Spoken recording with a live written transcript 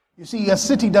You see, a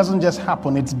city doesn't just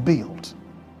happen, it's built.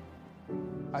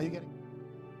 Are you getting it?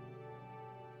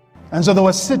 And so there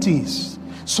were cities.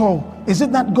 So is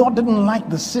it that God didn't like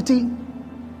the city?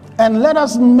 And let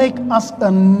us make us a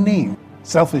name.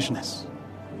 Selfishness.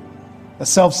 A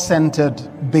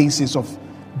self-centered basis of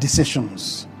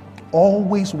decisions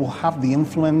always will have the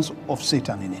influence of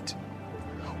Satan in it.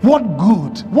 What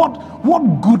good,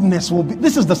 what goodness will be?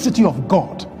 This is the city of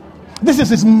God. This is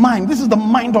his mind. This is the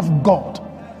mind of God.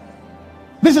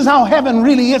 This is how heaven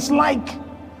really is like.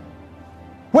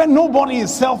 When nobody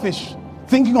is selfish,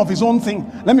 thinking of his own thing.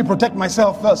 Let me protect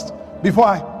myself first before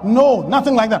I... No,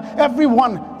 nothing like that.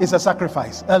 Everyone is a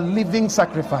sacrifice, a living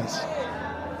sacrifice.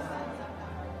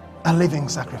 A living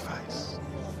sacrifice.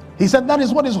 He said that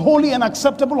is what is holy and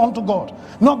acceptable unto God.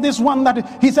 Not this one that...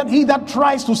 He said, he that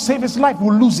tries to save his life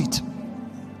will lose it.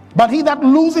 But he that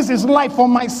loses his life for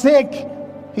my sake,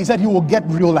 he said he will get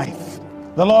real life.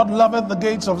 The Lord loveth the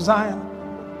gates of Zion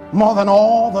more than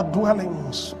all the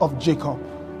dwellings of Jacob.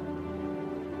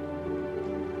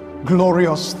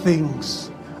 Glorious things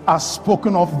are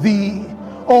spoken of thee,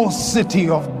 O city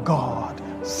of God.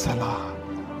 Selah.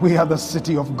 We are the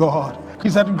city of God. He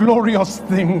said glorious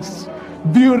things,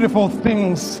 beautiful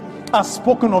things are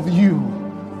spoken of you,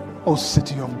 O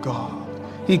city of God.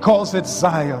 He calls it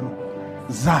Zion.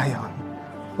 Zion.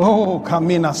 Oh,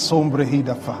 Kamina Sombre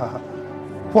Hidafa.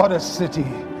 What a city.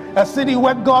 A city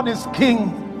where God is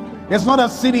king. It's not a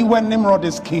city where Nimrod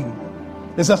is king.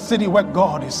 It's a city where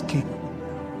God is king.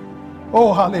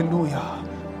 Oh, hallelujah.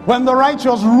 When the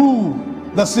righteous rule,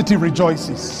 the city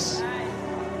rejoices.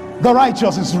 The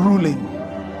righteous is ruling,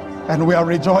 and we are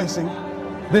rejoicing.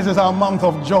 This is our month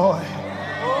of joy.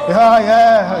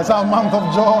 Yeah, it's our month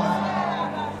of joy.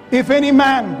 If any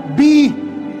man be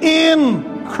in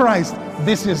Christ,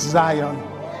 this is Zion.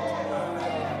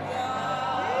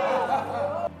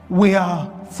 We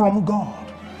are from God.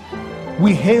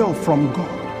 We hail from God.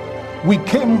 We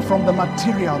came from the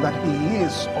material that he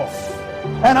is of.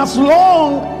 And as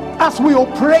long as we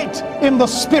operate in the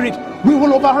spirit, we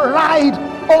will override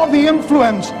all the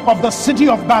influence of the city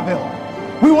of Babel.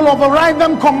 We will override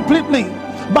them completely.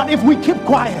 But if we keep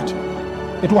quiet,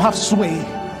 it will have sway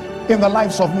in the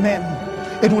lives of men.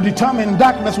 It will determine,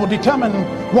 darkness will determine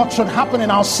what should happen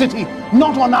in our city,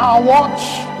 not on our watch.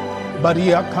 But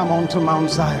ye are come unto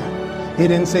Mount Zion. He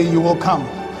didn't say you will come.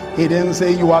 He didn't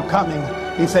say you are coming.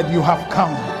 He said you have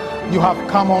come. You have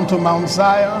come onto Mount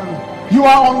Zion. You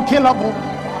are unkillable.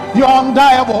 You are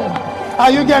undieable.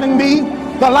 Are you getting me?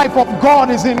 The life of God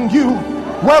is in you.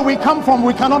 Where we come from,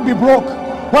 we cannot be broke.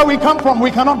 Where we come from, we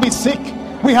cannot be sick.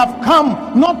 We have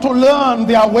come not to learn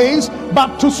their ways,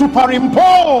 but to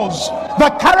superimpose the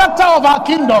character of our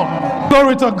kingdom.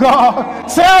 Glory to God.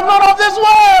 Say, I'm not of this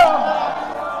world.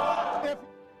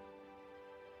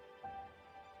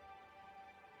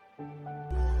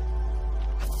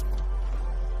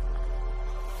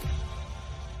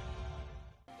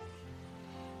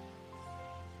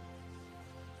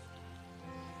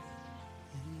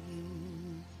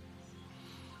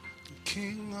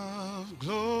 King of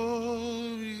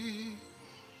glory,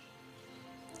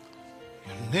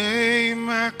 your name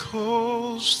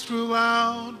echoes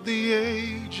throughout the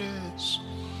ages,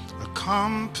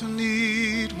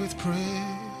 accompanied with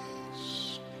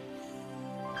praise.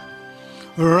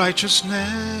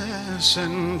 Righteousness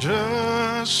and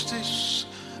justice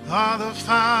are the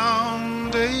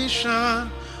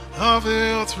foundation of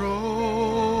your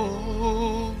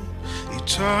throne,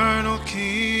 eternal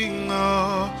King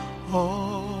of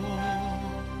all,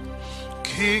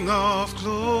 King of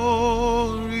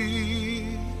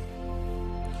glory.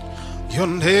 Your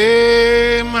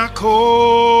name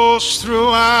echoes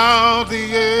throughout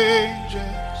the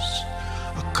ages,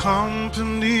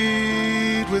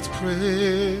 accompanied with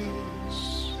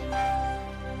praise.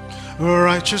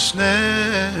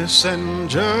 Righteousness and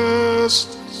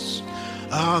justice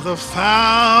are the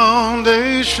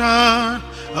foundation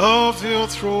of your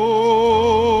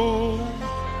throne,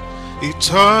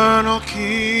 eternal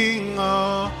King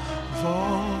of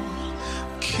all,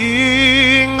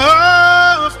 King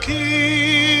of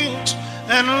kings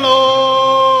and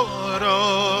Lord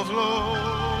of lords,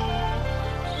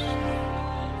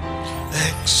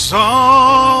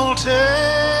 exalted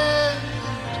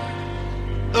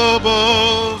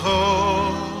above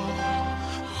all,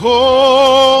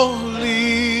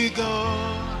 holy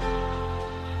God,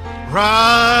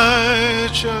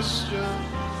 righteous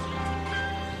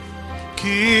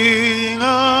King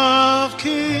of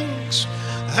kings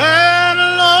and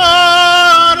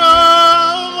Lord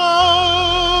of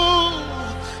all,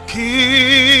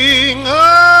 King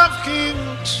of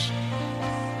kings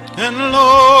and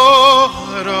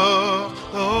Lord of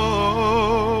all.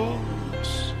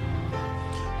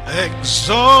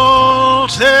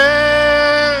 exalted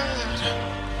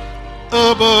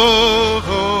above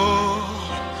all.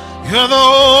 You're the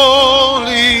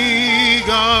holy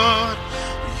God.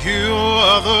 You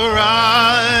are the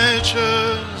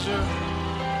righteous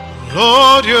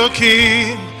Lord. You're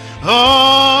King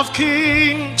of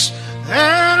kings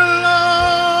and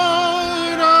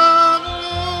Lord of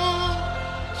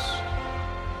lords.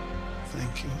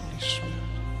 Thank you, Holy Spirit.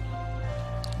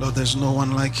 Lord, there's no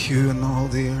one like you in all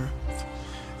the earth.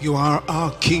 You are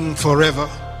our King forever,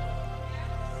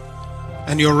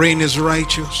 and your reign is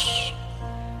righteous.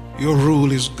 Your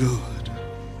rule is good.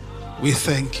 We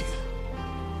thank you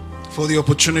for the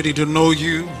opportunity to know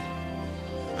you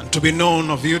and to be known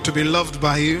of you, to be loved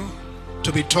by you,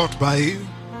 to be taught by you,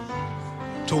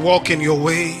 to walk in your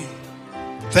way.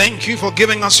 Thank you for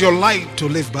giving us your light to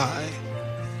live by.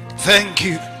 Thank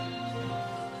you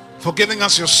for giving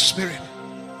us your spirit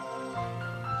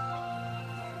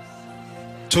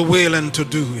to will and to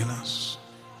do in us.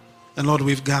 And Lord,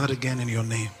 we've gathered again in your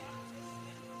name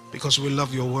because we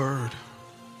love your word.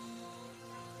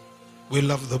 We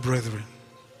love the brethren.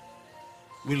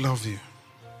 We love you.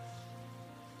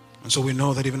 And so we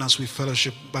know that even as we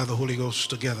fellowship by the Holy Ghost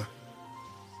together,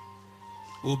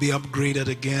 we'll be upgraded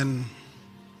again,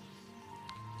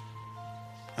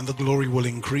 and the glory will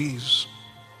increase,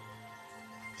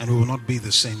 and we will not be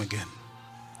the same again.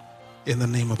 In the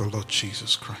name of the Lord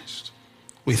Jesus Christ,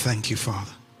 we thank you,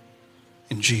 Father.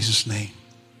 In Jesus' name.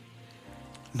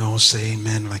 No, say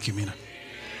amen like you mean it.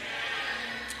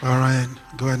 All right,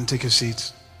 go ahead and take your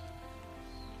seats.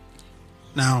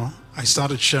 Now, I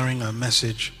started sharing a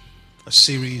message, a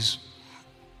series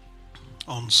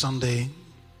on Sunday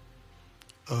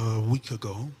a week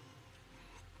ago.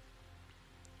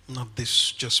 Not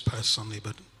this just past Sunday,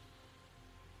 but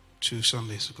 2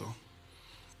 Sundays ago.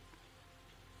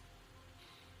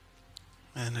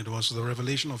 And it was the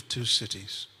revelation of 2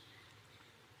 cities.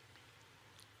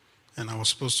 And I was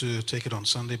supposed to take it on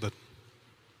Sunday, but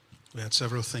we had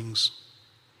several things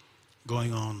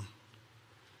going on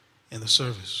in the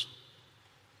service.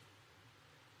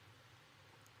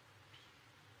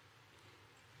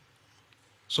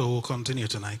 So we'll continue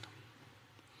tonight.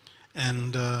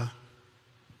 And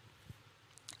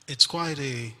it's quite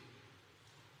a...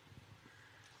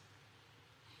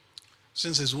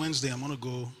 Since it's Wednesday, I'm going to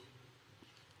go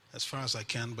as far as I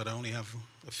can, but I only have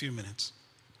a few minutes.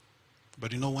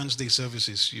 But you know, Wednesday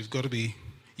services, you've got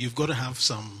to have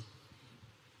some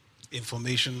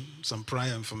information, some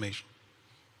prior information.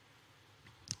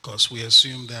 Because we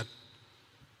assume that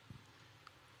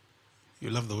you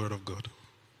love the Word of God.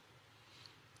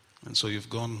 And so you've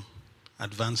gone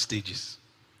advanced stages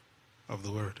of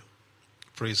the Word.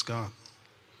 Praise God.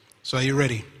 So are you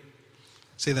ready?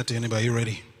 Say that to anybody. Are you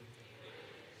ready?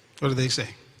 What do they say?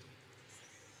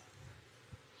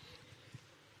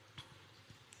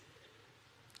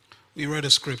 We read a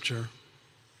scripture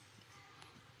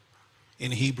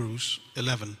in Hebrews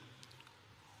 11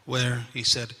 where he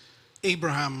said,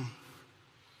 Abraham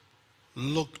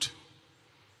looked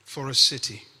for a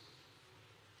city.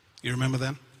 You remember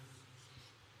that?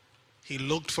 He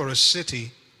looked for a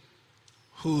city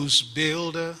whose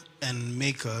builder and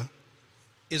maker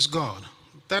is God.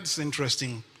 That's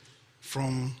interesting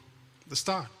from the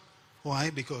start.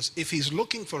 Why? Because if he's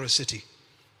looking for a city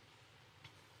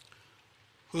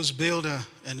whose builder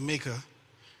and maker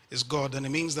is God, then it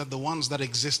means that the ones that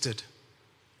existed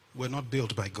were not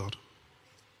built by God.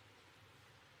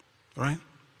 Right?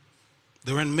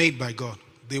 They weren't made by God.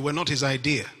 They were not his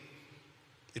idea.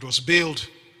 It was built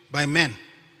by men,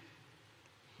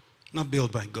 not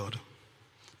built by God.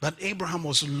 But Abraham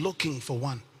was looking for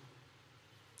one.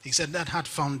 He said that had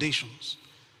foundations.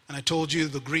 And I told you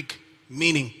the Greek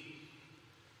meaning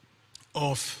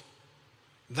of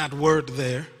that word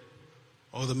there,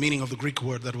 or the meaning of the Greek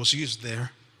word that was used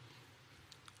there,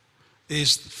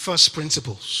 is first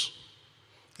principles.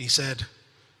 He said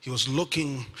he was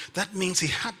looking. That means he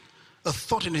had a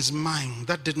thought in his mind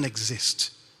that didn't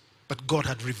exist, but God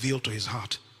had revealed to his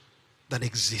heart that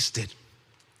existed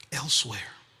elsewhere.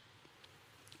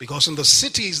 Because in the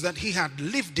cities that he had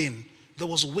lived in, there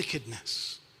was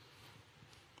wickedness.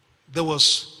 There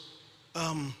was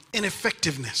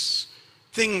ineffectiveness.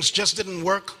 Things just didn't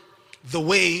work the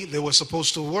way they were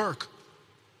supposed to work.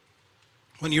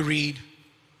 When you read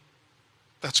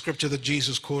that scripture that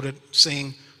Jesus quoted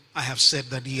saying, I have said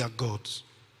that ye are gods.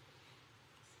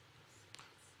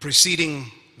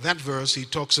 Preceding that verse, he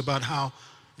talks about how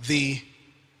the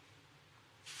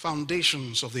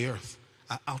foundations of the earth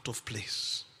are out of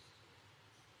place.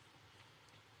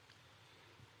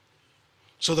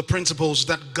 So the principles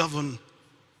that govern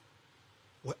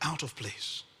were out of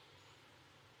place.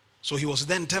 So he was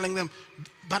then telling them,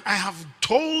 but I have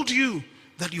told you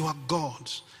that you are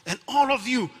gods, and all of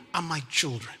you are my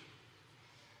children.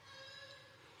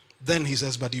 Then he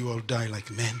says, but you will die like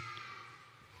men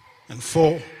and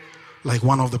fall like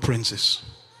one of the princes.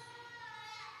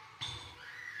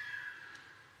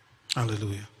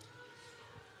 Hallelujah.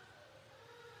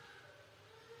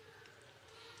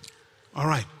 All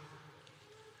right.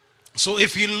 So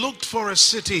if he looked for a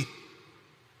city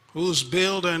whose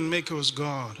builder and maker was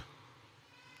God,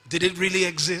 did it really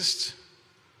exist?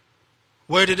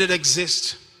 Where did it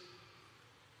exist?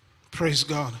 Praise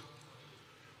God.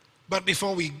 But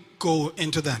before we go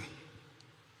into that,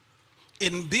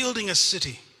 in building a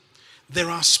city, there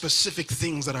are specific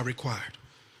things that are required.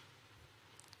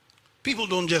 People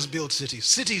don't just build cities.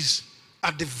 Cities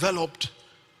are developed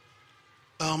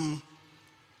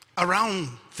around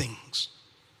things.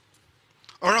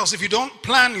 Or else, if you don't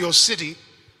plan your city,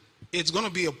 it's going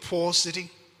to be a poor city.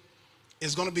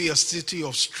 It's going to be a city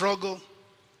of struggle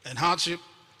and hardship.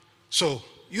 So,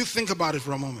 you think about it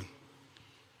for a moment.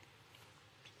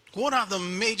 What are the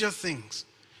major things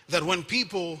that when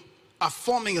people are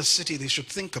forming a city, they should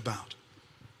think about?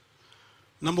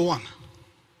 Number one,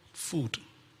 food.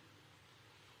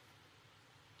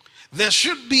 There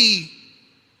should be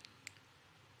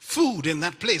food in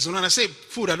that place. And when I say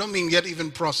food, I don't mean yet even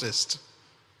processed.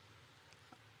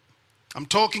 I'm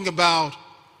talking about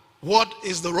what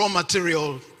is the raw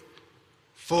material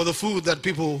for the food that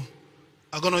people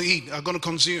are going to eat, are going to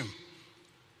consume.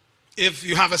 If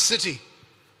you have a city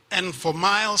and for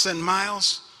miles and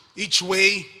miles each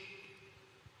way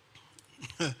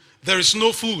there is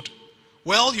no food,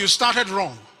 well, you started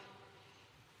wrong.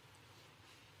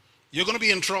 You're going to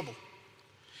be in trouble.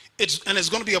 It's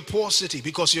going to be a poor city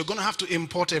because you're going to have to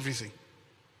import everything.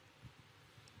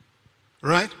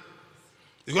 Right?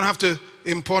 You're going to have to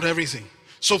import everything.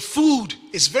 So food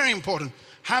is very important.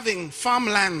 Having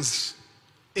farmlands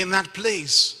in that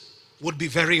place would be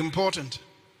very important.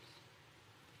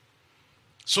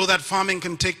 So that farming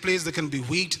can take place. There can be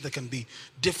wheat. There can be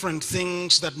different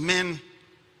things that men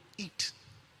eat.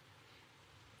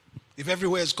 If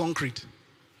everywhere is concrete,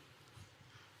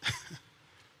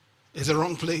 it's a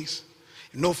wrong place.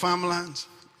 No farmlands,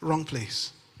 wrong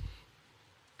place.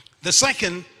 The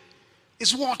second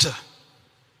is water.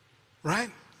 Right?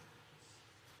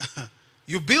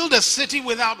 You build a city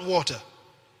without water.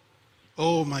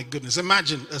 Oh my goodness.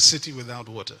 Imagine a city without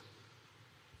water.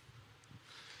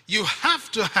 You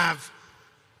have to have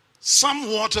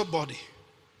some water body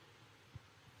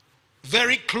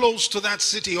very close to that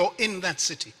city or in that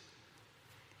city.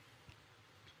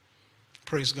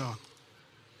 Praise God.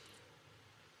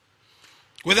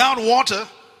 Without water,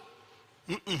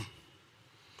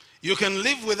 you can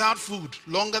live without food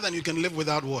longer than you can live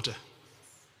without water.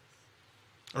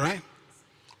 All right?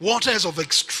 Water is of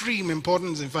extreme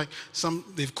importance. In fact,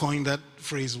 they've coined that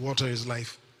phrase, water is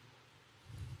life.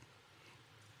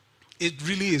 It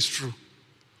really is true.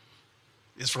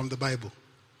 It's from the Bible.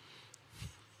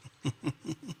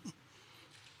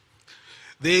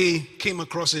 They came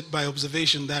across it by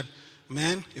observation that,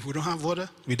 man, if we don't have water,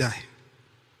 we die.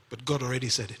 But God already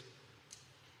said it.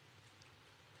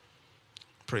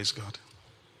 Praise God.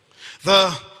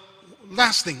 The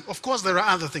last thing, of course there are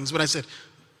other things, but I said,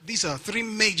 these are three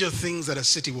major things that a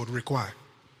city would require.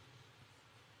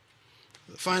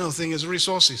 The final thing is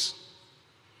resources.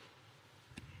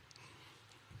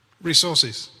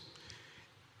 Resources.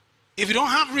 If you don't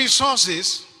have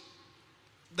resources,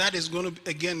 that is going to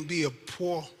again be a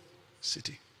poor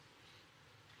city.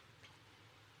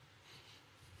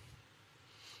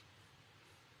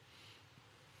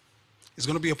 It's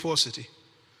going to be a poor city.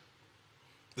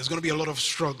 There's going to be a lot of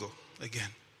struggle again.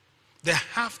 There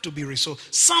have to be resources,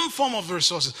 some form of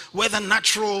resources, whether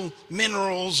natural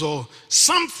minerals or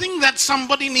something that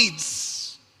somebody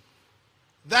needs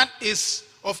that is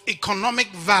of economic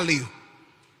value.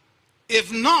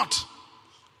 If not,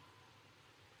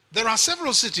 there are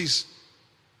several cities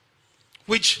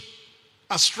which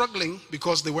are struggling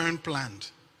because they weren't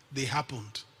planned. They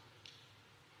happened.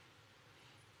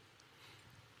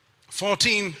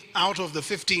 14 out of the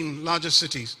 15 largest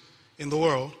cities in the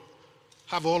world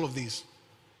have all of these.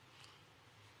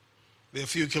 They're a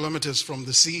few kilometers from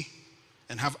the sea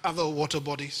and have other water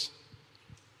bodies.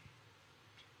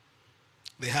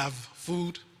 They have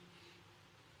food.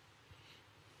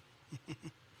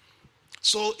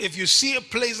 So if you see a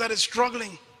place that is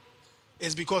struggling,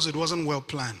 it's because it wasn't well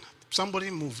planned. Somebody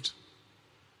moved,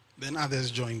 then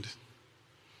others joined.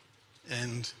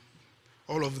 And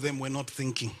all of them were not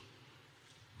thinking.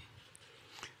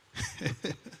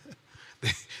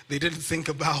 They didn't think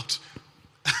about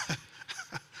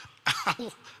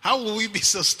How will we be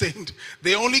sustained?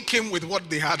 They only came with what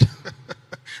they had.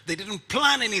 They didn't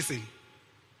plan anything.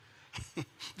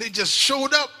 They just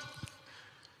showed up.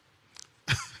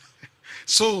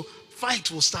 So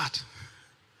fight will start.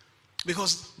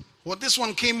 Because what this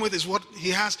one came with is what he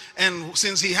has. And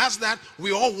since he has that,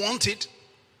 we all want it.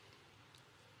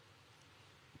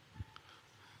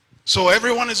 So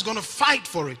everyone is going to fight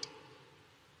for it.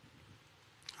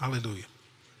 Hallelujah.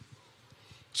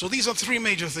 So these are three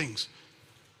major things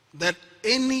that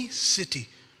any city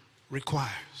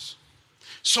requires.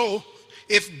 So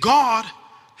if God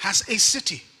has a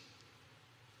city,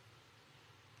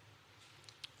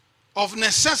 of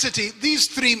necessity, these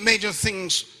three major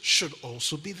things should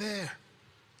also be there.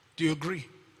 Do you agree?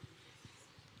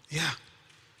 Yeah.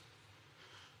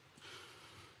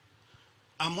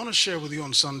 I'm going to share with you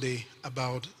on Sunday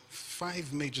about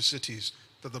 5 major cities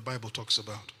that the Bible talks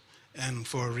about, and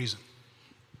for a reason.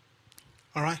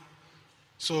 All right?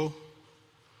 So,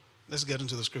 let's get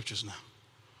into the scriptures now.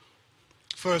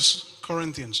 1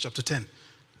 Corinthians chapter 10.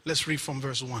 Let's read from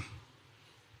verse 1.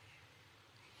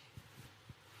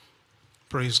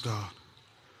 Praise God.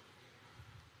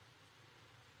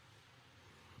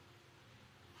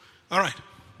 All right.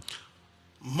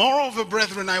 Moreover,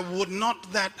 brethren, I would not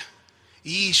that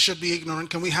ye should be ignorant.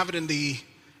 Can we have it in the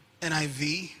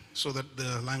NIV so that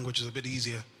the language is a bit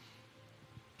easier?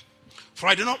 For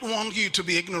I do not want you to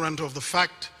be ignorant of the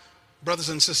fact, brothers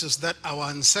and sisters, that our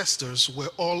ancestors were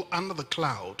all under the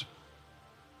cloud,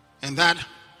 and that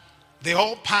they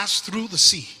all passed through the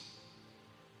sea.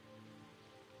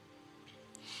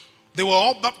 They were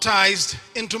all baptized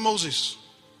into Moses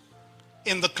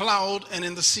in the cloud and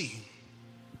in the sea.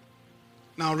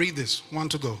 Now read this. 1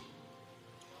 to go.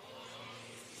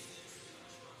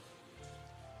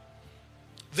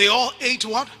 They all ate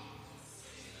what?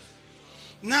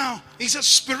 Now, he says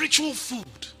spiritual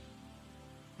food.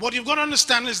 What you've got to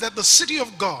understand is that the city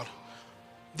of God,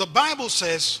 the Bible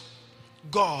says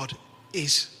God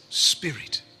is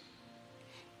spirit.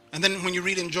 And then when you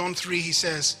read in John 3, he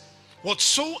says,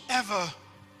 whatsoever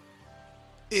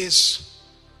is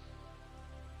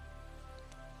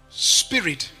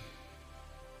spirit,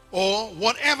 or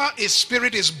whatever is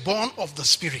spirit is born of the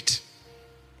spirit.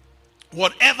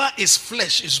 Whatever is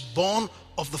flesh is born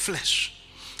of the flesh.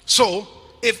 So,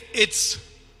 if it's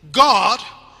God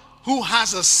who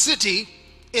has a city,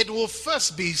 it will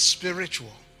first be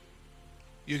spiritual.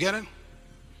 You get it?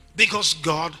 Because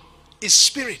God is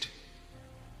spirit.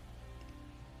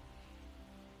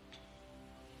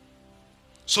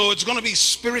 So it's going to be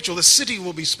spiritual. The city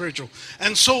will be spiritual.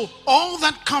 And so all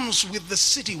that comes with the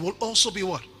city will also be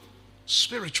what?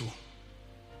 Spiritual.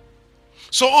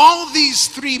 So all these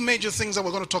 3 major things that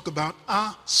we're going to talk about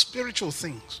are spiritual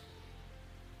things.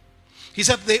 He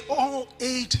said they all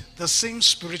ate the same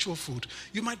spiritual food.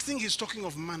 You might think he's talking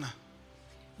of manna.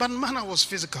 But manna was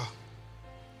physical.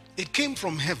 It came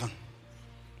from heaven.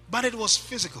 But it was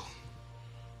physical.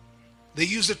 They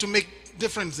used it to make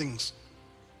different things.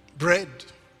 Bread.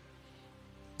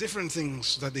 Different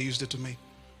things that they used it to make.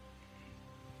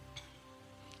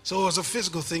 So it was a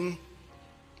physical thing,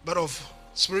 but of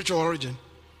spiritual origin.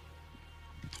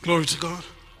 Glory to God.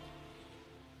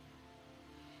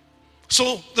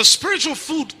 So the spiritual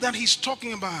food that he's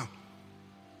talking about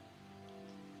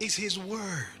is his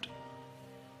word.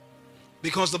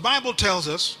 Because the Bible tells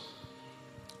us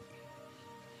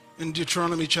in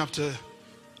Deuteronomy chapter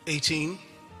 18,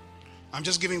 I'm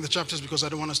just giving the chapters because I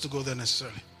don't want us to go there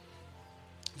necessarily,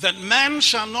 that man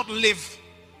shall not live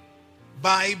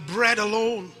by bread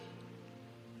alone,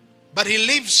 but he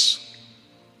lives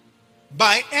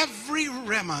by every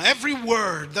rhema, every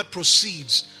word that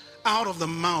proceeds out of the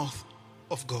mouth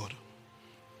of God.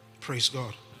 Praise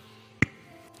God.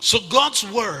 So God's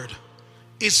word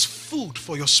is food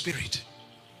for your spirit.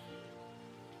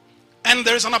 And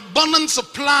there is an abundant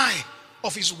supply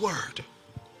of his word.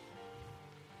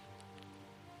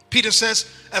 Peter says,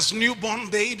 as newborn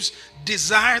babes,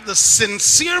 desire the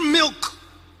sincere milk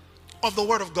of the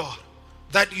word of God,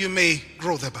 that you may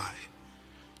grow thereby.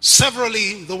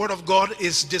 Severally, the word of God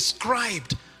is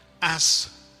described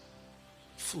as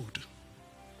food.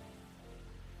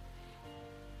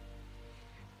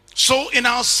 So in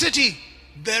our city,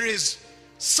 there is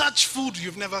such food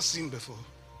you've never seen before.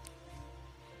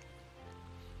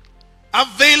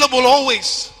 Available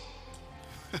always.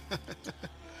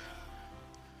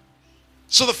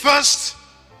 So the first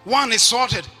one is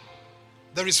sorted.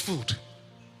 There is food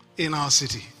in our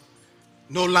city.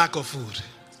 No lack of food.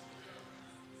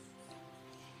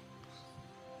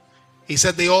 He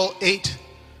said they all ate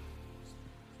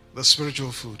the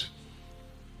spiritual food.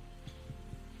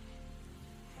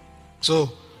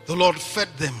 So The Lord fed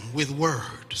them with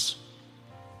words.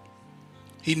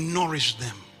 He nourished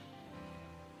them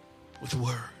with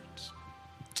words.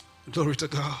 Glory to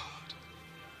God.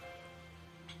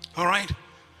 All right.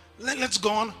 Let's go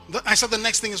on. I said the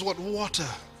next thing is what? Water.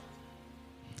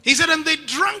 He said, and they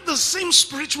drank the same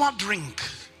spiritual drink.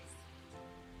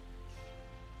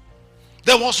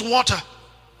 There was water.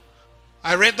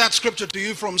 I read that scripture to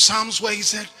you from Psalms where he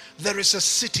said, there is a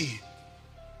city.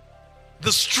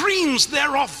 The streams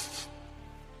thereof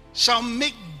shall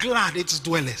make glad its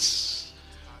dwellers.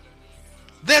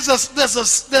 There's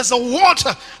a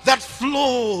water that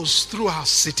flows through our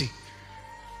city.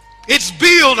 It's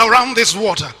built around this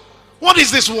water. What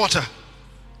is this water?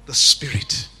 The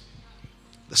Spirit.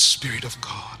 The Spirit of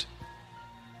God.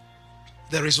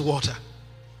 There is water.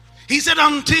 He said,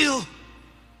 until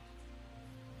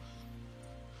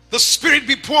the Spirit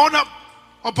be poured up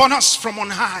upon us from on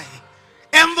high,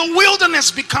 and the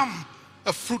wilderness become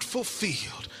a fruitful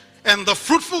field, and the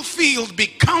fruitful field be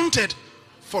counted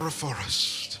for a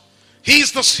forest.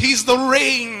 He's the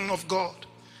rain of God.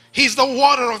 He's the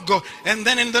water of God. And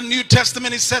then in the New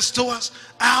Testament it says to us,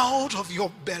 out of your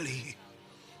belly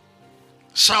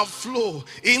shall flow.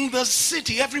 In the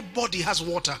city, everybody has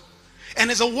water. And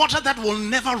it's a water that will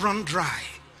never run dry.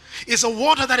 It's a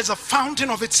water that is a fountain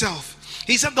of itself.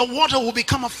 He said the water will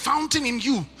become a fountain in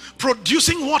you,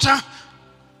 producing water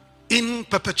in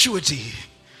perpetuity.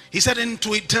 He said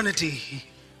into eternity.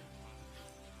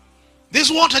 This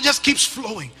water just keeps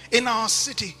flowing. In our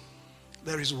city,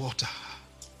 there is water.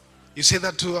 You say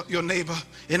that to your neighbor.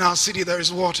 In our city, there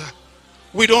is water.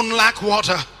 We don't lack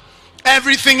water.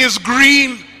 Everything is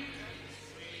green.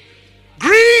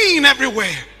 Green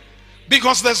everywhere.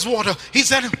 Because there's water. He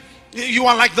said, you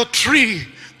are like the tree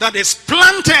that is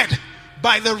planted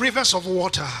by the rivers of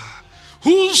water,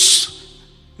 whose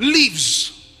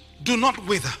leaves do not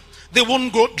wither. They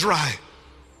won't go dry.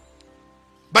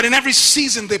 But in every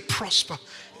season they prosper.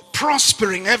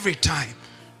 Prospering every time.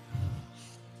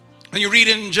 And you read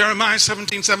in Jeremiah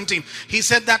 17:17, he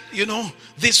said that,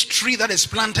 this tree that is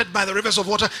planted by the rivers of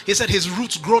water, he said his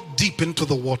roots grow deep into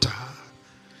the water.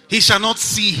 He shall not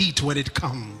see heat when it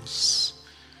comes.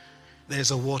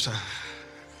 There's a water.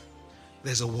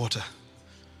 There's a water.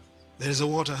 There's a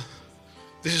water.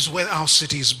 This is where our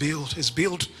city is built. It's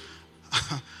built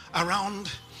around,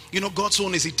 God's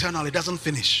own is eternal. It doesn't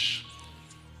finish.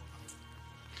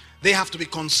 They have to be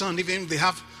concerned. Even if they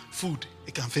have food,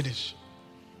 it can finish.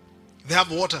 They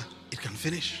have water, it can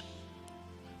finish.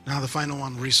 Now the final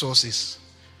one, resources.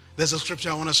 There's a scripture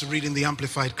I want us to read in the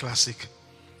Amplified Classic.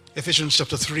 Ephesians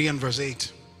chapter 3 and verse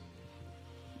 8.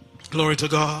 Glory to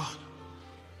God.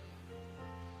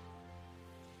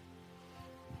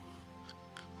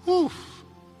 Whew.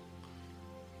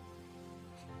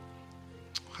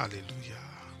 Hallelujah.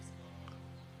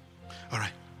 All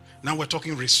right. Now we're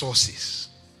talking resources.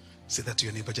 Say that to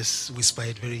your neighbor. Just whisper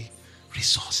it.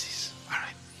 Resources. All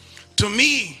right. To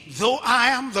me, though I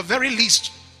am the very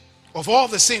least of all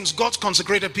the saints, God's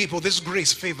consecrated people, this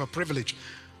grace, favor, privilege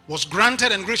was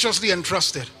granted and graciously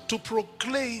entrusted to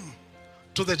proclaim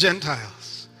to the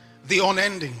Gentiles the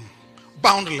unending,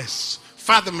 boundless,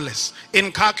 fathomless,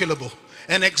 incalculable,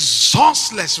 and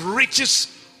exhaustless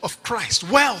riches of Christ,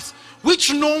 wealth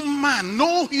which no man,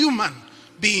 no human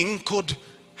being could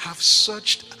have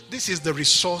searched. This is the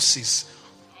resources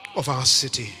of our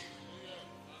city.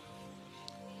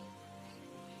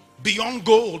 Beyond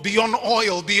gold, beyond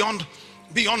oil, beyond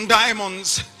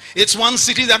diamonds. It's one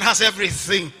city that has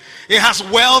everything. It has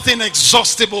wealth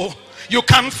inexhaustible. You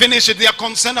can't finish it. They are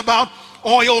concerned about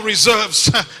oil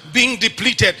reserves being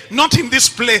depleted. Not in this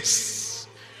place.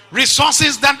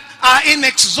 Resources that are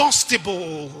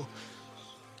inexhaustible.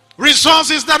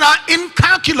 Resources that are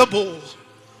incalculable.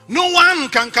 No one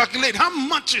can calculate how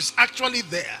much is actually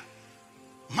there.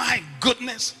 My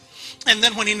goodness. And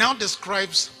then when he now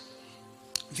describes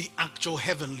the actual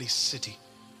heavenly city,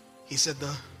 he said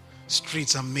the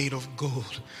streets are made of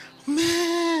gold.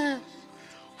 Man,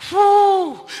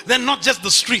 whoo. They're not just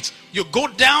the streets. You go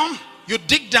down, you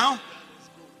dig down,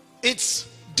 it's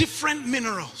different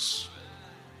minerals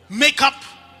make up.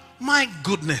 My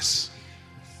goodness.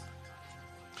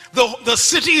 The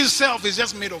city itself is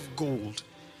just made of gold.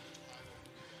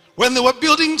 When they were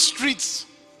building streets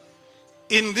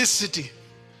in this city,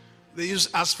 they used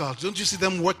asphalt. Don't you see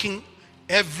them working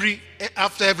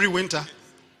after every winter?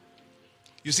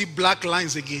 You see black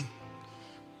lines again.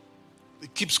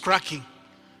 It keeps cracking.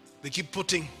 They keep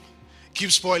putting,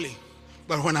 keep spoiling.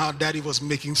 But when our daddy was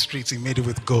making streets, he made it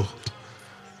with gold.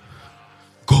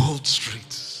 Gold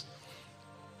streets.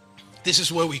 This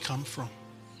is where we come from.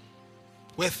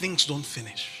 Where things don't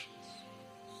finish.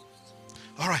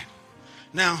 All right.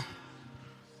 Now,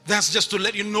 that's just to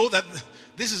let you know that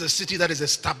this is a city that is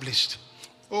established.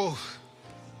 Oh,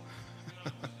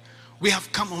 we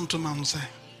have come onto Mount Zion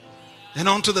and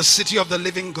onto the city of the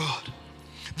living God.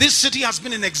 This city has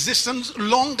been in existence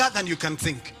longer than you can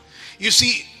think. You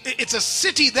see, it's a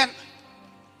city that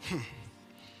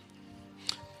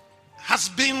has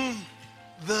been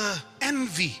the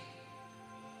envy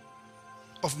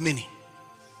of many.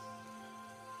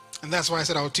 And that's why I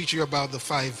said I'll teach you about the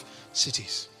 5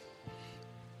 cities.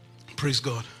 Praise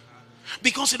God.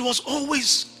 Because it was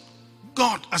always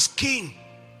God as king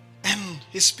and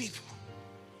his people.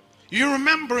 You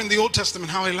remember in the Old Testament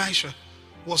how Elisha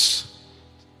was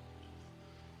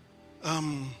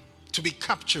to be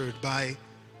captured by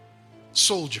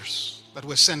soldiers that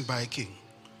were sent by a king.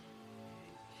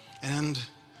 And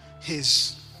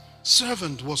his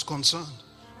servant was concerned.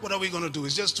 What are we going to do?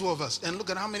 It's just 2 of us. And look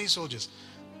at how many soldiers.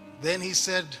 Then he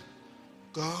said,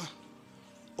 God,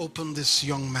 open this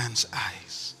young man's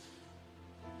eyes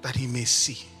that he may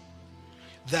see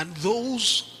that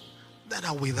those that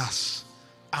are with us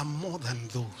are more than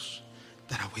those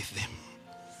that are with them.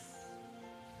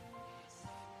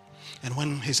 And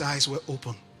when his eyes were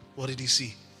open, what did he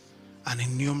see? An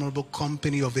innumerable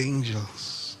company of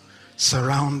angels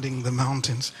surrounding the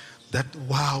mountains, that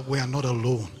wow, we are not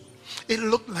alone. It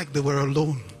looked like they were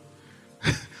alone.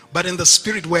 But in the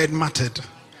spirit where it mattered,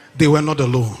 they were not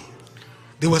alone.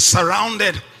 They were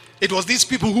surrounded. It was these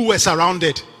people who were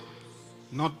surrounded,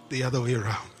 not the other way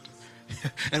around.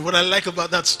 And what I like about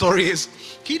that story is,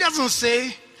 he doesn't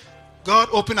say, God,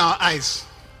 open our eyes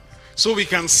so we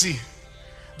can see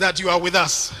that you are with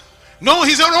us. No,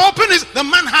 he said, open his, the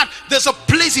man had, there's a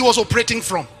place he was operating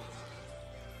from.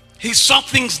 He saw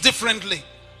things differently.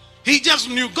 He just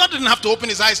knew. God didn't have to open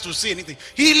his eyes to see anything.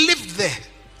 He lived there.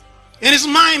 In his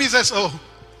mind, he says, oh,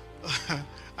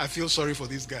 I feel sorry for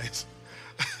these guys.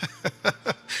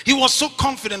 He was so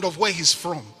confident of where he's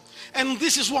from. And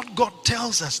this is what God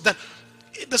tells us, that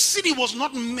the city was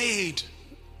not made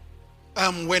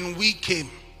when we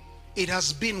came. It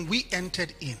has been, we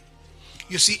entered in.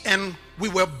 You see, and we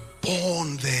were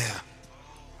born there.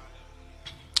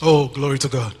 Oh, glory to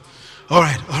God. All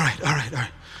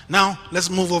right. Now, let's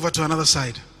move over to another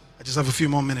side. I just have a few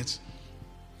more minutes.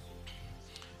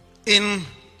 In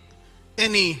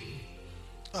any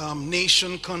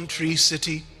nation, country,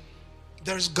 city,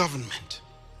 there is government.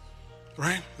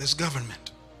 Right? There's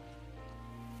government.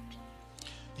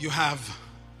 You have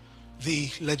the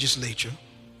legislature.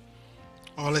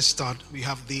 Or let's start. We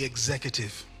have the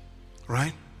executive.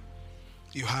 Right?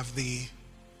 You have the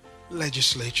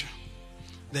legislature.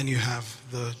 Then you have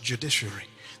the judiciary.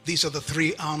 These are the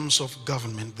 3 arms of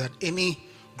government that any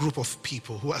group of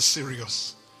people who are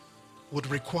serious would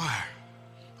require.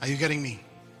 Are you getting me?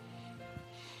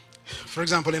 For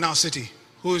example, in our city,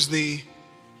 who is the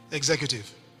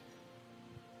executive?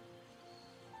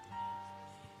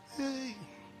 Hey.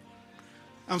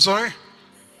 I'm sorry?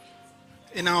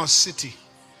 In our city.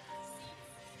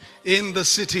 In the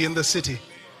city.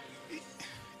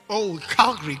 Oh,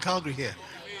 Calgary here.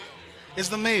 It's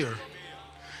the mayor.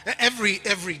 Every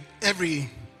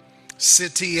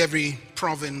city, every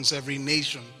province, every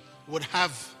nation would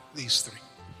have these 3.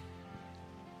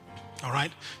 All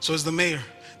right? So it's the mayor.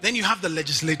 Then you have the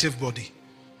legislative body.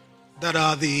 That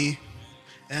are the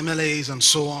MLAs and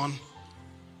so on.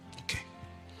 Okay.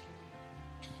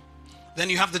 Then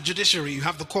you have the judiciary. You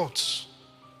have the courts.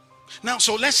 Now,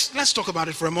 so let's talk about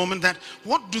it for a moment. That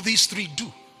what do these 3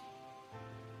 do?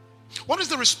 What is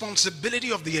the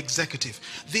responsibility of the executive?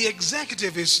 The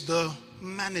executive is the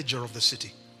manager of the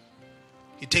city.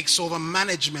 He takes over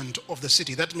management of the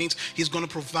city. That means he's going to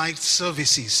provide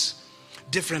services,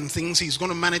 different things. He's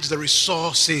going to manage the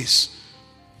resources.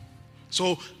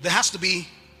 So there has to be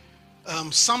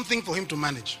something for him to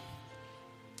manage.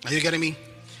 Are you getting me?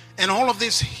 And all of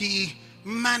this he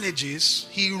manages,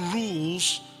 he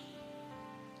rules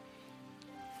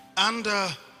under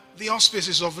the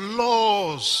auspices of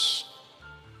laws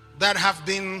that have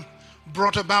been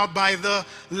brought about by the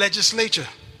legislature.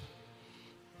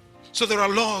 So there are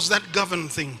laws that govern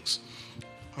things.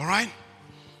 All right?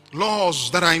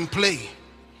 Laws that are in play.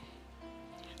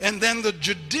 And then the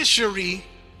judiciary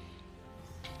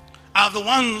are the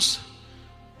ones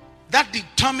that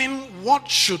determine what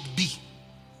should be.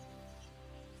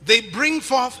 They bring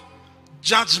forth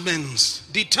judgments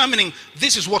determining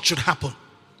this is what should happen.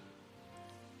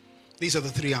 These are the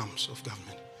 3 arms of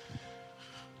government.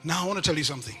 Now I want to tell you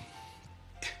something.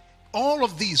 All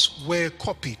of these were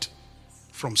copied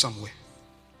from somewhere.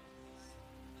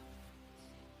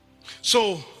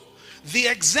 So the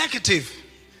executive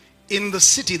in the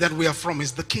city that we are from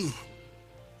is the king.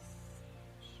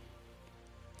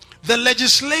 The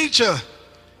legislature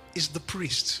is the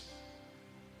priest.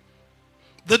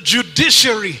 The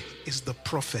judiciary is the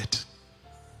prophet.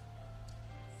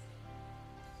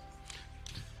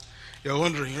 You're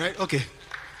wondering, right? Okay.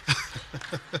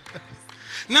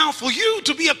 Now, for you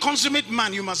to be a consummate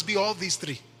man, you must be all these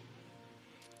three.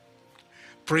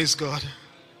 Praise God.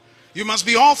 You must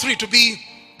be all three to be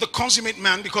the consummate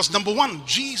man, because number one,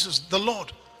 Jesus, the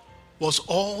Lord, was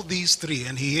all these three,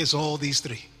 and he is all these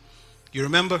three. You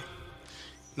remember?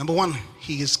 Number one,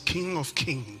 he is King of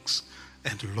Kings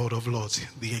and Lord of Lords,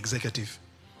 the executive.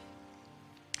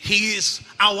 He is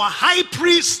our high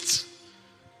priest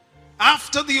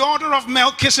after the order of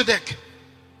Melchizedek.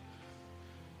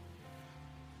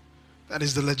 That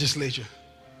is the legislature.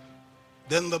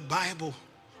 Then the Bible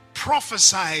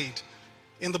prophesied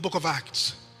in the book of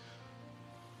Acts.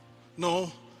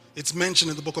 No, it's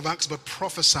mentioned in the book of Acts, but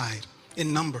prophesied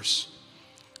in Numbers.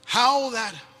 How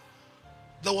that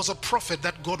there was a prophet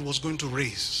that God was going to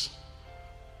raise.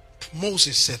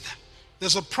 Moses said that.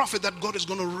 There's a prophet that God is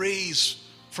going to raise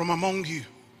from among you.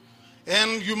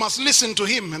 And you must listen to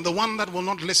him, and the one that will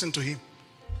not listen to him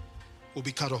will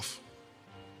be cut off.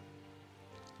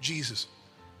 Jesus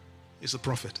is a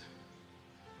prophet.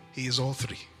 He is all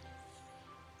three.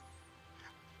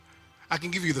 I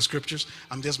can give you the scriptures.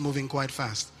 I'm just moving quite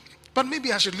fast. But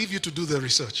maybe I should leave you to do the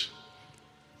research.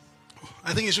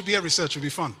 I think it should be a research. It will be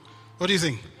fun. What do you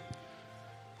think?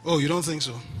 Oh, you don't think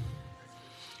so?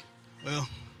 Well,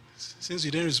 since you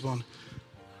didn't respond,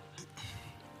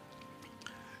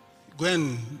 go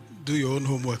and do your own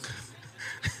homework.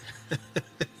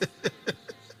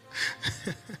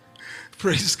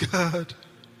 Praise God.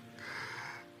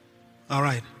 All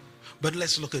right. But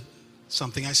let's look at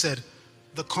something. I said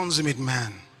the consummate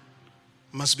man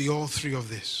must be all three of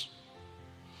this.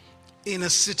 In a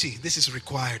city, this is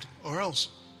required. Or else,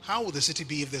 how would the city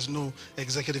be if there's no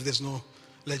executive, there's no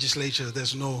legislature,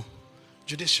 there's no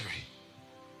judiciary?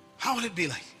 How will it be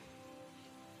like?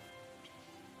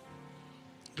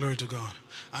 Glory to God.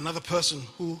 Another person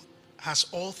who has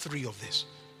all three of this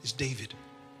is David.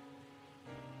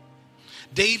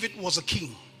 David was a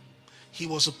king. He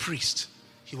was a priest.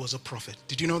 He was a prophet.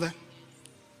 Did you know that?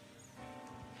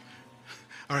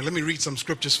 All right, let me read some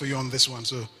scriptures for you on this one.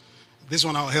 So this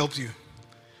one I'll help you.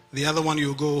 The other one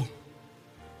you'll go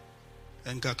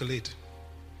and calculate.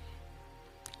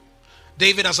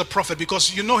 David as a prophet,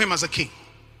 because you know him as a king.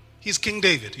 He's King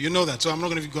David. You know that. So I'm not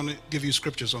going to give you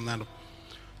scriptures on that.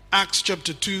 Acts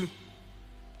chapter 2,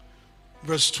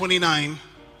 verse 29.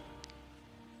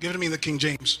 Give it to me in the King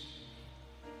James.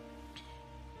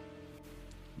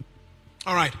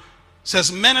 All right. It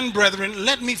says, men and brethren,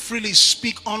 let me freely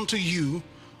speak unto you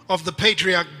of the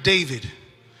patriarch David,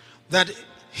 that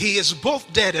he is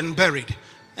both dead and buried,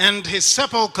 and his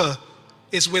sepulchre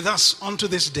is with us unto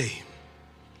this day.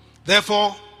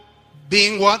 Therefore,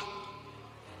 being what?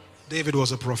 David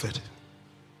was a prophet.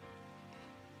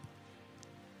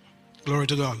 Glory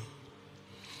to God.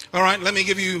 All right, let me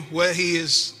give you where he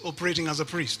is operating as a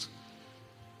priest.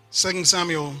 2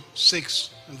 Samuel 6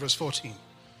 and verse 14.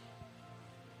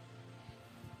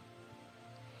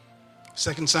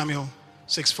 2 Samuel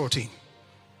 6:14.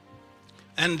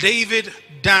 And David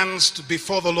danced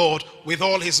before the Lord with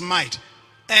all his might.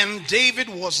 And David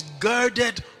was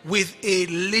girded with a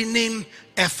linen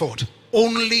ephod.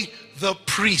 Only the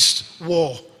priest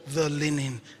wore the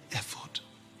linen ephod.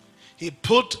 He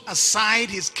put aside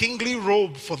his kingly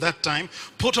robe for that time,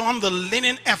 put on the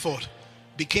linen ephod,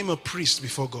 became a priest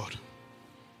before God.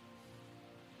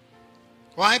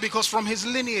 Why? Because from his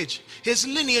lineage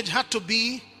had to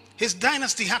be, his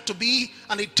dynasty had to be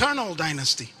an eternal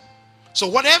dynasty. So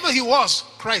whatever he was,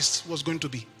 Christ was going to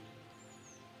be.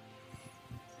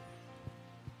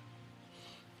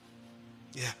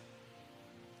 Yeah.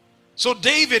 So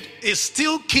David is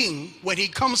still king when he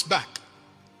comes back.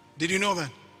 Did you know that?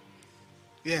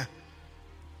 Yeah.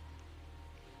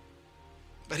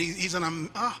 But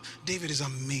David is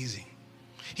amazing.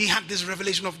 He had this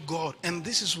revelation of God, and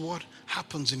this is what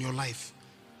happens in your life.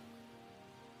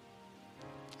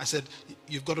 I said,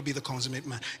 you've got to be the consummate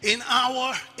man. In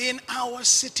our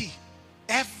city,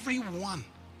 everyone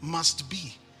must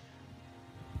be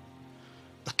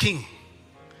a king,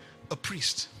 a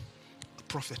priest, a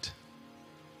prophet.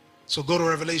 So go to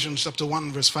Revelation chapter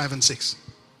 1, verse 5 and 6.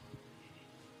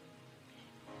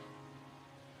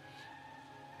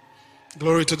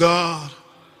 Glory to God.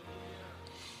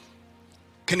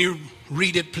 Can you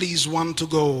read it, please? 1 to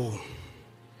go.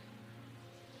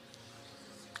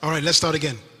 All right, let's start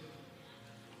again.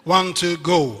 1 to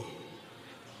go.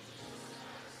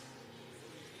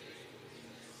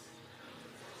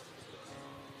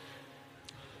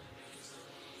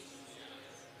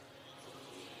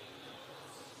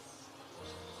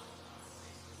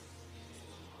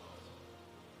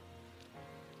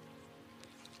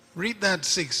 Read that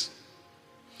 6.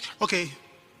 Okay,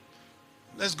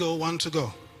 let's go 1 to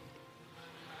go.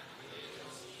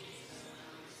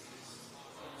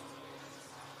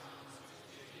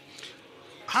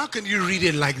 How can you read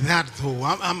it like that, though?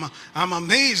 I'm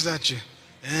amazed at you.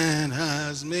 And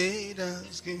has made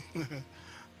us king.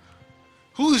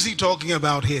 Who is he talking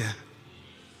about here?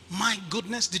 My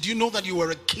goodness, did you know that you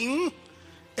were a king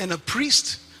and a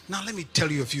priest? Now let me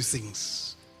tell you a few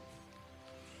things.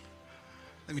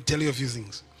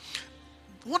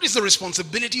 What is the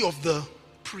responsibility of the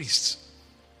priest?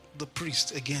 The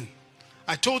priest, again.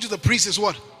 I told you the priest is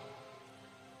what?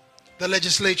 The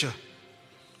legislature.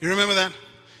 You remember that?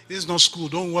 This is not school,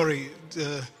 don't worry.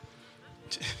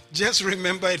 Just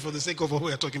remember it for the sake of what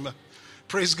we are talking about.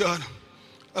 Praise God.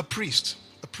 A priest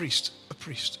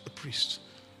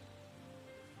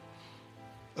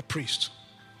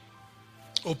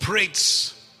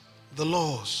operates the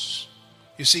laws.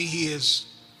 You see, he is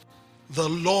the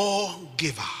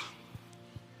lawgiver.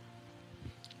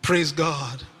 Praise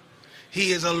God.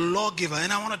 He is a lawgiver.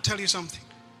 And I want to tell you something.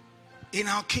 In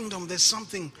our kingdom, there's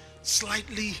something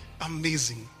slightly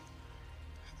amazing.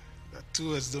 The two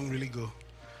words don't really go.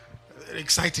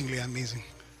 Excitingly amazing.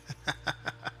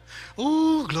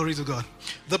 Oh, glory to God.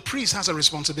 The priest has a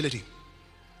responsibility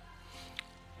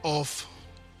of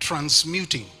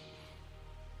transmuting,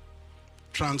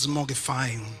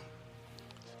 transmogifying,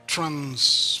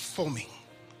 transforming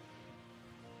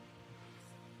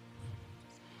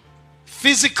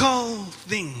physical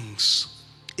things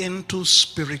into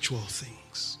spiritual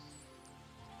things.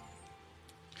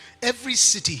 Every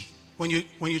city, when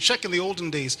you check in the olden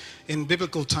days, in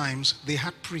biblical times, they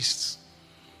had priests.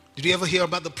 Did you ever hear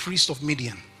about the priest of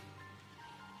Midian?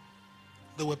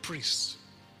 There were priests.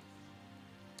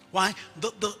 Why?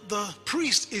 The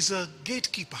priest is a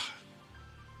gatekeeper.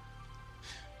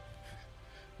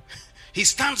 He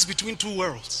stands between two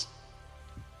worlds.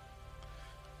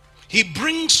 He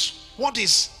brings what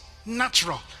is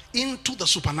natural into the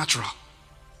supernatural.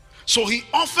 So he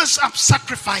offers up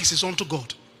sacrifices unto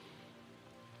God.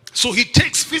 So he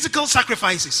takes physical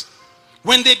sacrifices.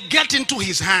 When they get into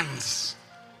his hands,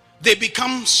 they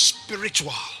become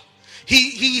spiritual.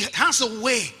 He has a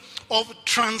way of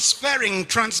transferring,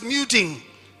 transmuting,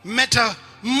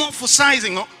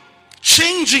 metamorphosizing, or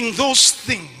changing those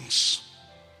things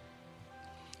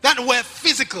that were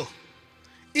physical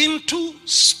into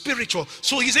spiritual.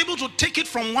 So he's able to take it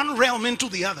from one realm into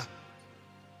the other.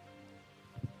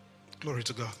 Glory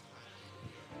to God.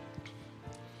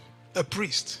 A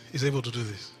priest is able to do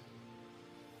this.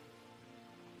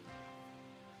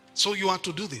 So you are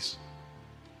to do this.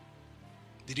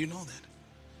 Did you know that?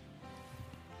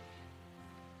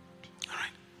 All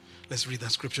right. Let's read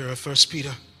that scripture. 1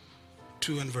 Peter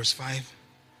 2 and verse 5.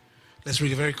 Let's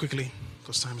read it very quickly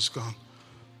because time is gone.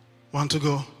 1 to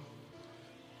go.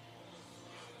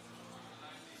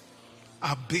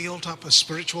 I built up a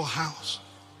spiritual house,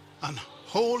 an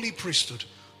holy priesthood,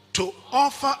 to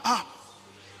offer up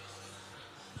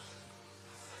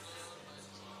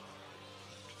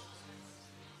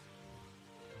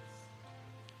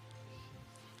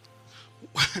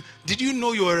Did you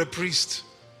know you are a priest?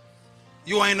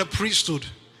 You are in a priesthood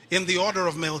in the order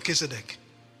of Melchizedek.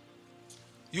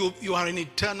 You are an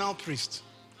eternal priest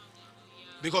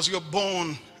because you're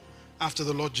born after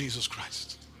the Lord Jesus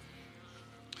Christ.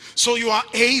 So you are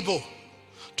able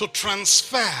to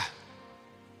transfer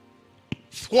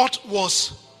what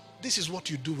was. This is what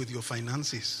you do with your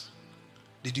finances.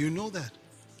 Did you know that?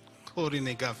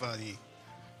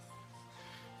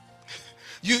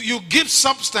 You give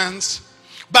substance,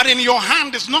 but in your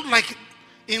hand it's not like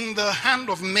in the hand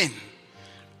of men.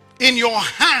 In your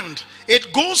hand,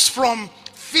 it goes from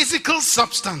physical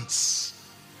substance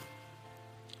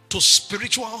to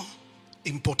spiritual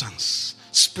importance,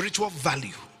 spiritual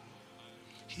value.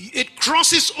 It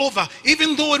crosses over,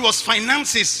 even though it was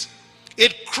finances,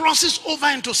 it crosses over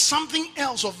into something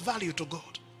else of value to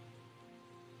God.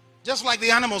 Just like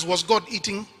the animals, was God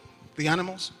eating the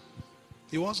animals?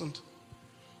 He wasn't.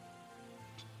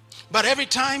 But every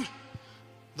time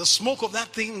the smoke of that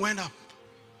thing went up,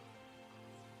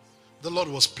 the Lord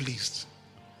was pleased.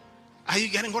 Are you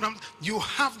getting what you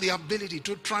have the ability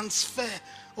to transfer?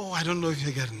 Oh, I don't know if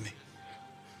you're getting me.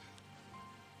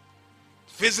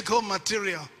 Physical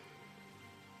material.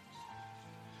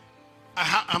 I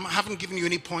haven't given you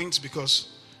any points because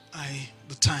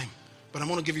the time. But I'm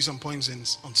going to give you some points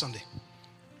on Sunday.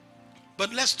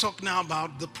 But let's talk now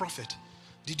about the prophet.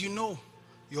 Did you know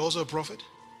you're also a prophet?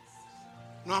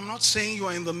 No, I'm not saying you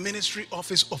are in the ministry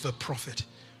office of a prophet,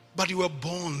 but you were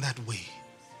born that way.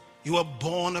 You were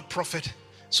born a prophet,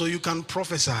 so you can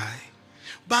prophesy.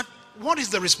 But what is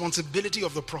the responsibility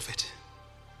of the prophet?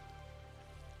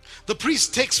 The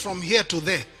priest takes from here to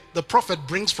there. The prophet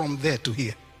brings from there to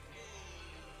here.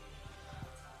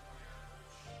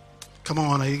 Come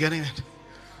on, are you getting it?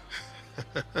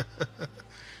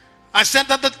 I said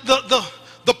that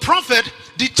the prophet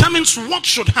determines what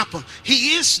should happen.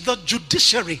 He is the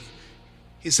judiciary.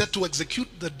 He said to execute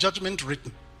the judgment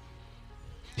written.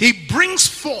 He brings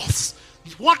forth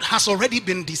what has already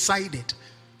been decided.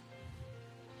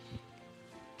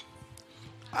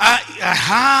 Are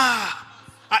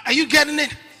you getting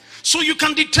it? So you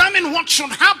can determine what should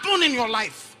happen in your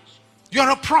life. You're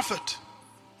a prophet.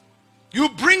 You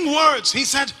bring words. He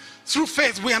said, through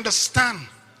faith we understand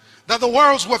that the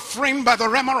worlds were framed by the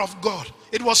Rhema of God.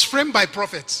 It was framed by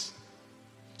prophets.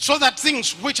 So that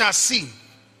things which are seen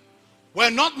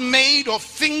were not made of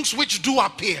things which do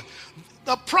appear.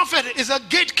 The prophet is a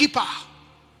gatekeeper.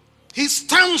 He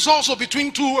stands also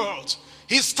between two worlds.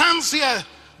 He stands here.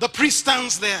 The priest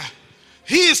stands there.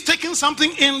 He is taking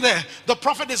something in there. The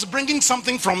prophet is bringing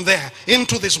something from there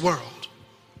into this world.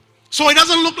 So it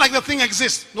doesn't look like the thing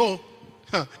exists. No.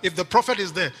 If the prophet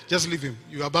is there, just leave him.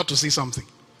 You're about to see something.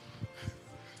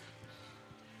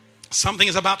 Something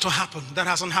is about to happen that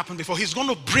hasn't happened before. He's going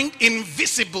to bring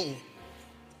invisible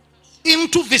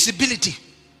into visibility.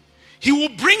 He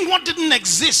will bring what didn't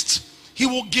exist. He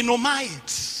will genome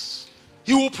it.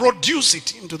 He will produce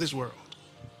it into this world.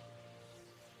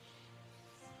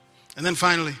 And then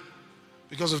finally,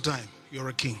 because of time, you're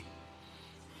a king.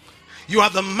 You are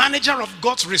the manager of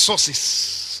God's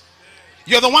resources.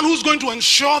 You're the one who's going to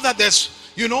ensure that there's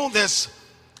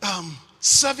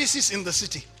services in the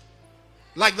city.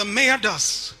 Like the mayor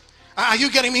does. Are you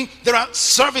getting me? There are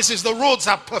services. The roads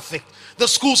are perfect. The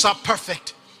schools are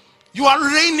perfect. You are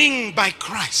reigning by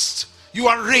Christ. You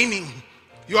are reigning.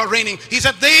 You are reigning. He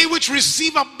said, they which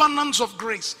receive abundance of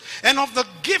grace and of the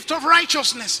gift of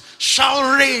righteousness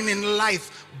shall reign in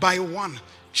life by one,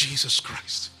 Jesus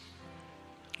Christ.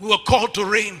 We were called to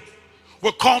reign.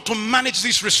 We're called to manage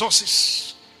these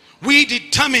resources. We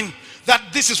determine that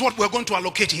this is what we're going to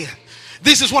allocate here.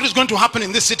 This is what is going to happen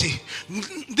in this city.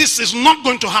 This is not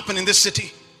going to happen in this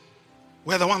city.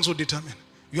 We're the ones who determine.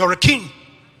 You're a king.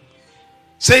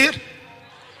 Say it.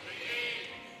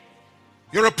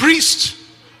 You're a priest.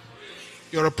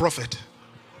 You're a prophet.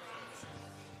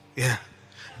 Yeah.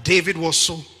 David was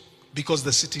so because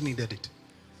the city needed it.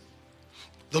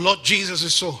 The Lord Jesus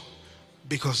is so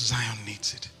because Zion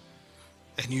needs it.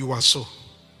 And you are so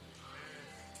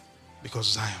because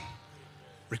Zion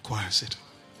requires it.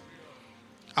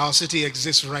 Our city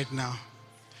exists right now.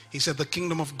 He said the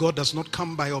kingdom of God does not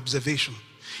come by observation.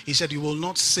 He said you will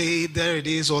not say there it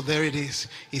is or there it is.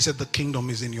 He said the kingdom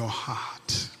is in your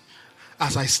heart.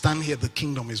 As I stand here, the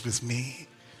kingdom is with me.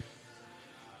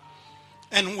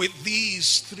 And with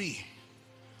these three,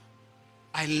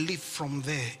 I live from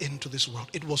there into this world.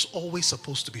 It was always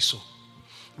supposed to be so.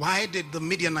 Why did the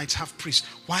Midianites have priests?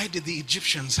 Why did the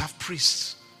Egyptians have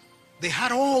priests? They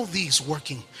had all these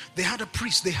working. They had a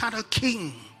priest. They had a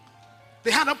king.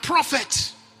 They had a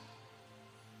prophet.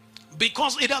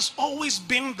 Because it has always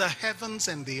been the heavens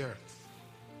and the earth.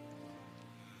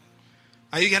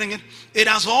 Are you getting it? It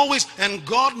has always, and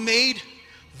God made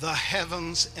the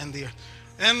heavens and the earth.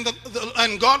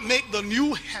 And God made the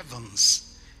new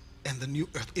heavens and the new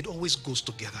earth. It always goes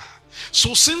together.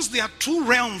 So since there are two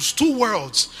realms, two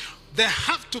worlds, there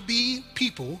have to be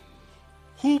people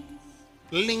who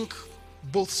link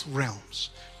both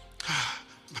realms.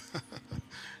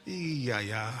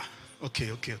 Yeah.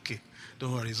 Okay.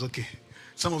 Don't worry, it's okay.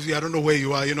 Some of you, I don't know where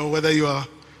you are. Whether you are,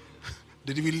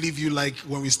 did we leave you like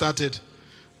when we started?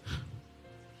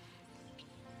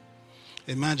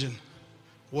 Imagine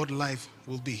what life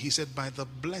will be. He said, by the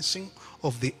blessing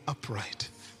of the upright,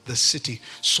 the city.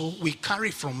 So we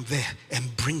carry from there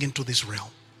and bring into this realm.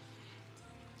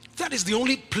 That is the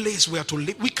only place we are to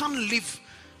live. We can't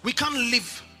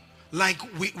live like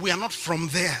we are not from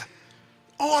there.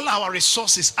 All our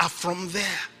resources are from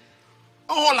there.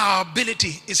 All our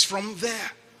ability is from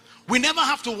there. We never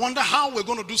have to wonder how we're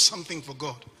going to do something for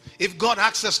God. If God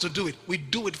asks us to do it, we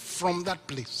do it from that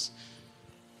place.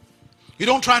 You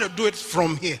don't try to do it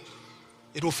from here.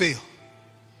 It will fail.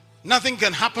 Nothing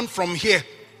can happen from here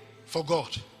for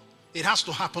God. It has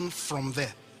to happen from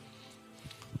there.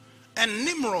 And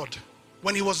Nimrod,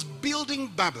 when he was building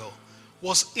Babel,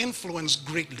 was influenced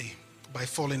greatly by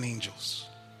fallen angels.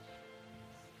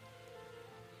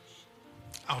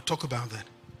 I'll talk about that.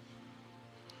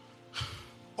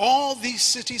 All these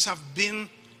cities have been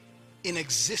in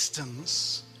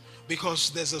existence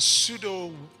because there's a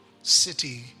pseudo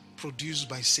city produced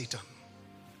by Satan.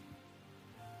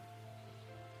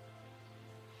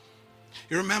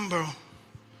 You remember,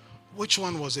 which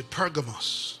one was it?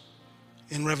 Pergamos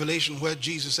in Revelation, where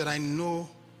Jesus said, I know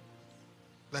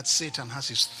that Satan has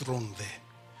his throne there.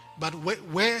 But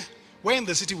where in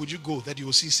the city would you go that you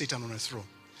will see Satan on a throne?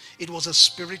 It was a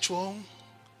spiritual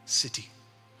city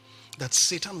that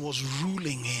Satan was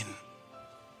ruling in.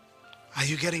 Are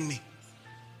you getting me?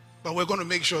 But we're going to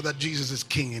make sure that Jesus is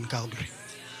king in Calgary.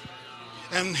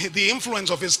 And the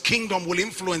influence of his kingdom will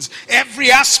influence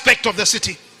every aspect of the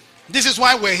city. This is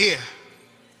why we're here.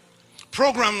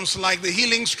 Programs like the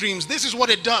healing streams, this is what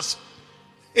it does.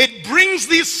 It brings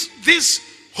this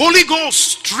Holy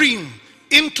Ghost stream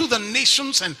into the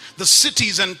nations and the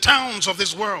cities and towns of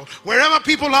this world. Wherever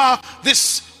people are,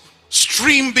 this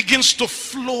stream begins to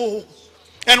flow.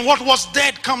 And what was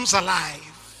dead comes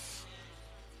alive.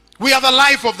 We are the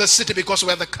life of the city because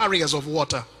we are the carriers of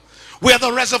water. We are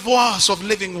the reservoirs of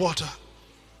living water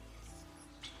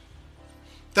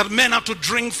that men have to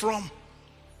drink from.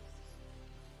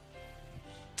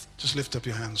 Just lift up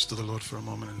your hands to the Lord for a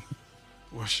moment and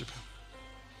worship him.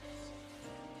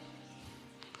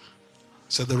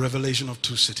 Said the revelation of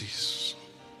two cities.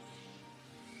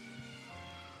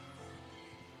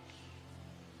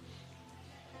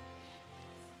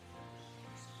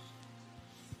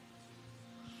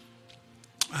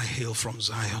 I hail from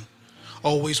Zion.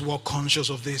 Always walk conscious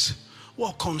of this.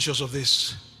 Walk conscious of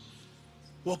this.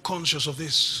 Walk conscious of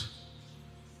this.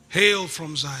 Hail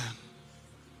from Zion.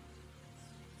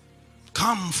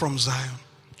 Come from Zion.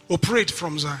 Operate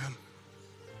from Zion.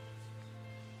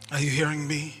 Are you hearing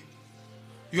me?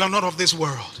 You are not of this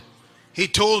world. He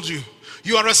told you,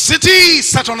 you are a city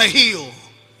set on a hill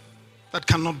that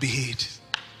cannot be hid.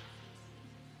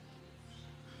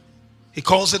 He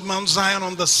calls it Mount Zion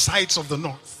on the sides of the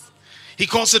north. He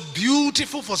calls it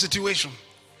beautiful for situation.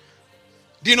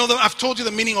 Do you know that I've told you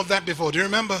the meaning of that before? Do you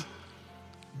remember?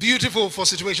 Beautiful for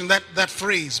situation, that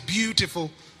phrase,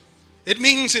 beautiful. It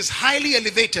means it's highly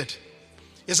elevated.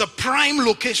 It's a prime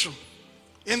location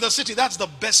in the city. That's the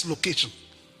best location.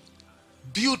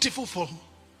 Beautiful for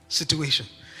situation.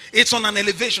 It's on an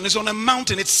elevation. It's on a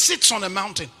mountain. It sits on a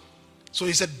mountain. So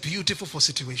he said beautiful for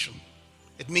situation.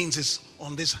 It means it's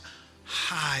on this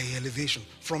high elevation.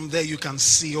 From there you can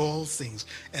see all things.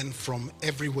 And from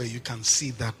everywhere you can see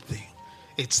that thing.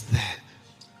 It's there.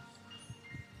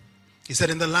 He said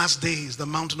in the last days the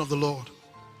mountain of the Lord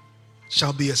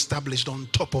shall be established on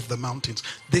top of the mountains.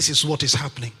 This is what is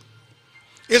happening.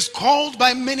 It's called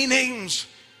by many names.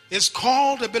 It's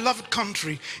called a beloved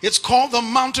country. It's called the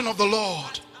mountain of the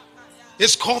Lord.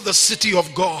 It's called the city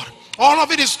of God. All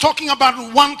of it is talking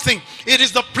about one thing. It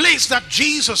is the place that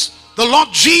Jesus, the Lord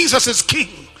Jesus, is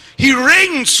king. He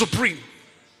reigns supreme.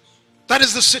 That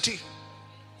is the city.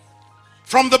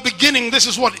 From the beginning, this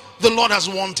is what the Lord has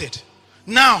wanted.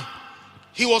 Now,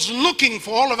 he was looking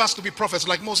for all of us to be prophets,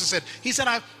 like Moses said. He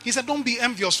said, don't be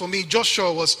envious for me.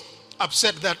 Joshua was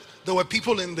upset that there were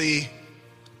people in the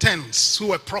tents who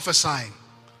were prophesying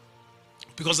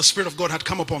because the Spirit of God had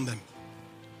come upon them.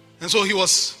 And so he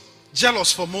was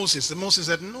jealous for Moses. And Moses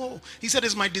said, no. He said,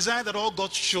 it's my desire that all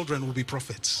God's children will be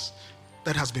prophets.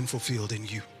 That has been fulfilled in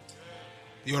you.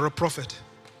 You are a prophet.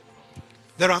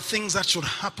 There are things that should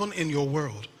happen in your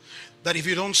world that if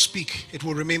you don't speak, it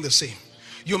will remain the same.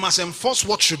 You must enforce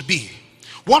what should be.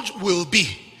 What will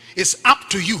be is up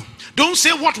to you. Don't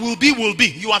say what will be will be.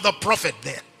 You are the prophet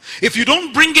there. If you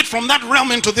don't bring it from that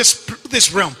realm into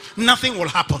this realm, nothing will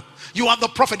happen. You are the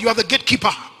prophet. You are the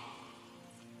gatekeeper.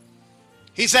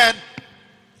 He said,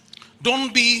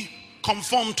 don't be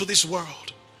conformed to this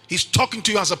world. He's talking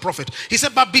to you as a prophet. He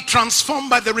said, but be transformed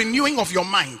by the renewing of your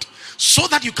mind so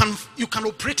that you can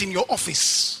operate in your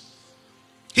office.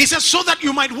 He says, so that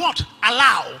you might what?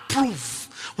 Allow, prove.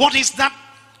 What is that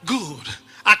good,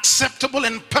 acceptable,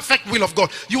 and perfect will of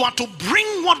God? You are to bring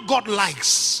what God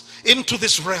likes into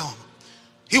this realm.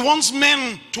 He wants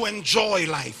men to enjoy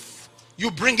life.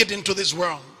 You bring it into this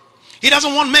realm. He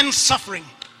doesn't want men suffering.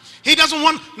 He doesn't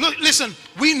want, look, listen,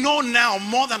 we know now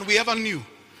more than we ever knew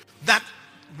that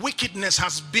wickedness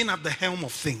has been at the helm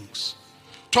of things.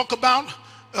 Talk about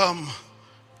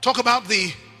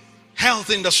the health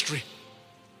industry.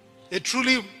 It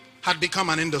truly had become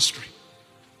an industry.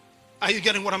 Are you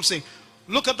getting what I'm saying?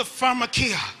 Look at the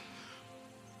pharmacia.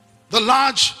 The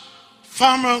large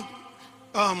pharma,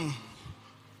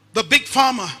 the big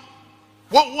pharma.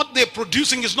 What they're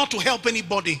producing is not to help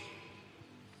anybody.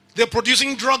 They're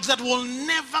producing drugs that will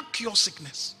never cure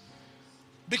sickness.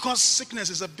 Because sickness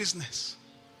is a business.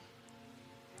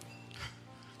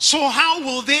 So how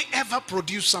will they ever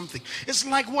produce something? It's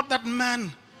like what that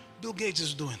man, Bill Gates,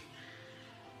 is doing.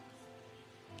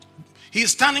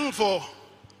 He's standing for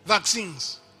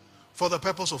vaccines for the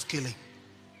purpose of killing.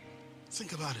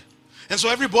 Think about it. And so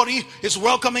everybody is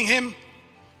welcoming him.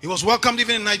 He was welcomed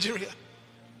even in Nigeria.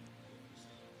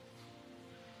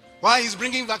 Why? He's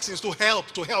bringing vaccines to help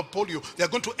polio. They are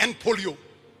going to end polio.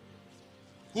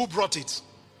 Who brought it?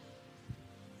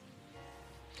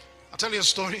 I'll tell you a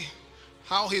story.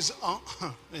 How his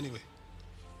anyway.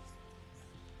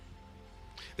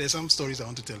 There's some stories I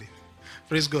want to tell you.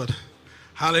 Praise God.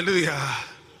 Hallelujah.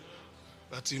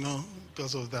 But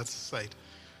because of that side,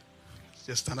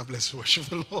 just stand up, let's worship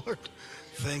the Lord.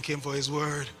 Thank him for his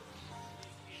word.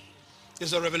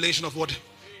 It's a revelation of what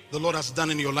the Lord has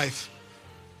done in your life.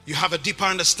 You have a deeper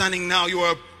understanding now. You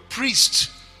are a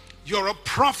priest. You're a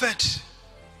prophet.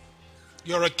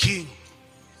 You're a king.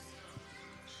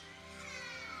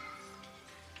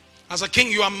 As a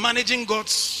king, you are managing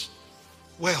God's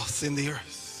wealth in the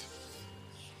earth.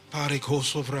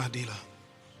 Parikoso vradila.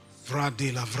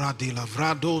 Vradila, vradila,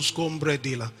 vrados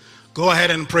combredila. Go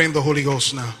ahead and pray in the Holy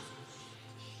Ghost now.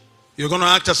 You're going to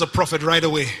act as a prophet right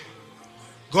away.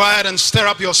 Go ahead and stir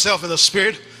up yourself in the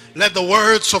spirit. Let the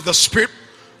words of the spirit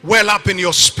well up in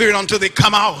your spirit until they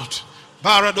come out.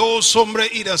 Barado sombre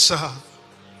idasa.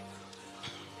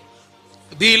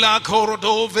 Bila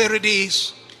corodo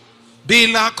veridis.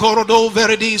 Bila corodo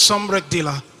veridis sombre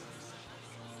dila.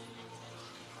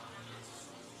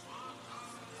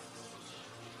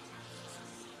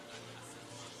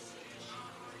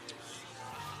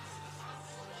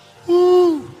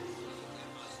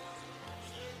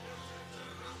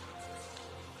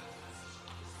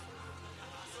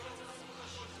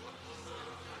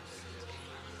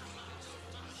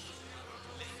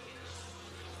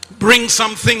 Bring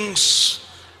some things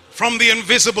from the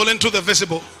invisible into the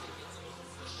visible.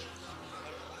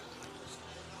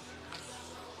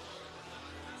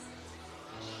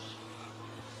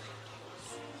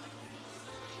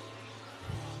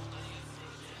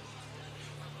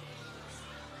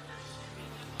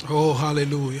 Oh,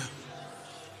 hallelujah.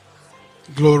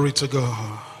 Glory to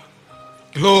God.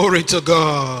 Glory to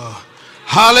God.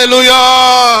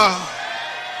 Hallelujah.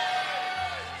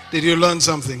 Did you learn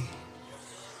something?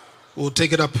 We'll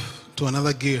take it up to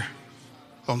another gear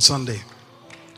on Sunday.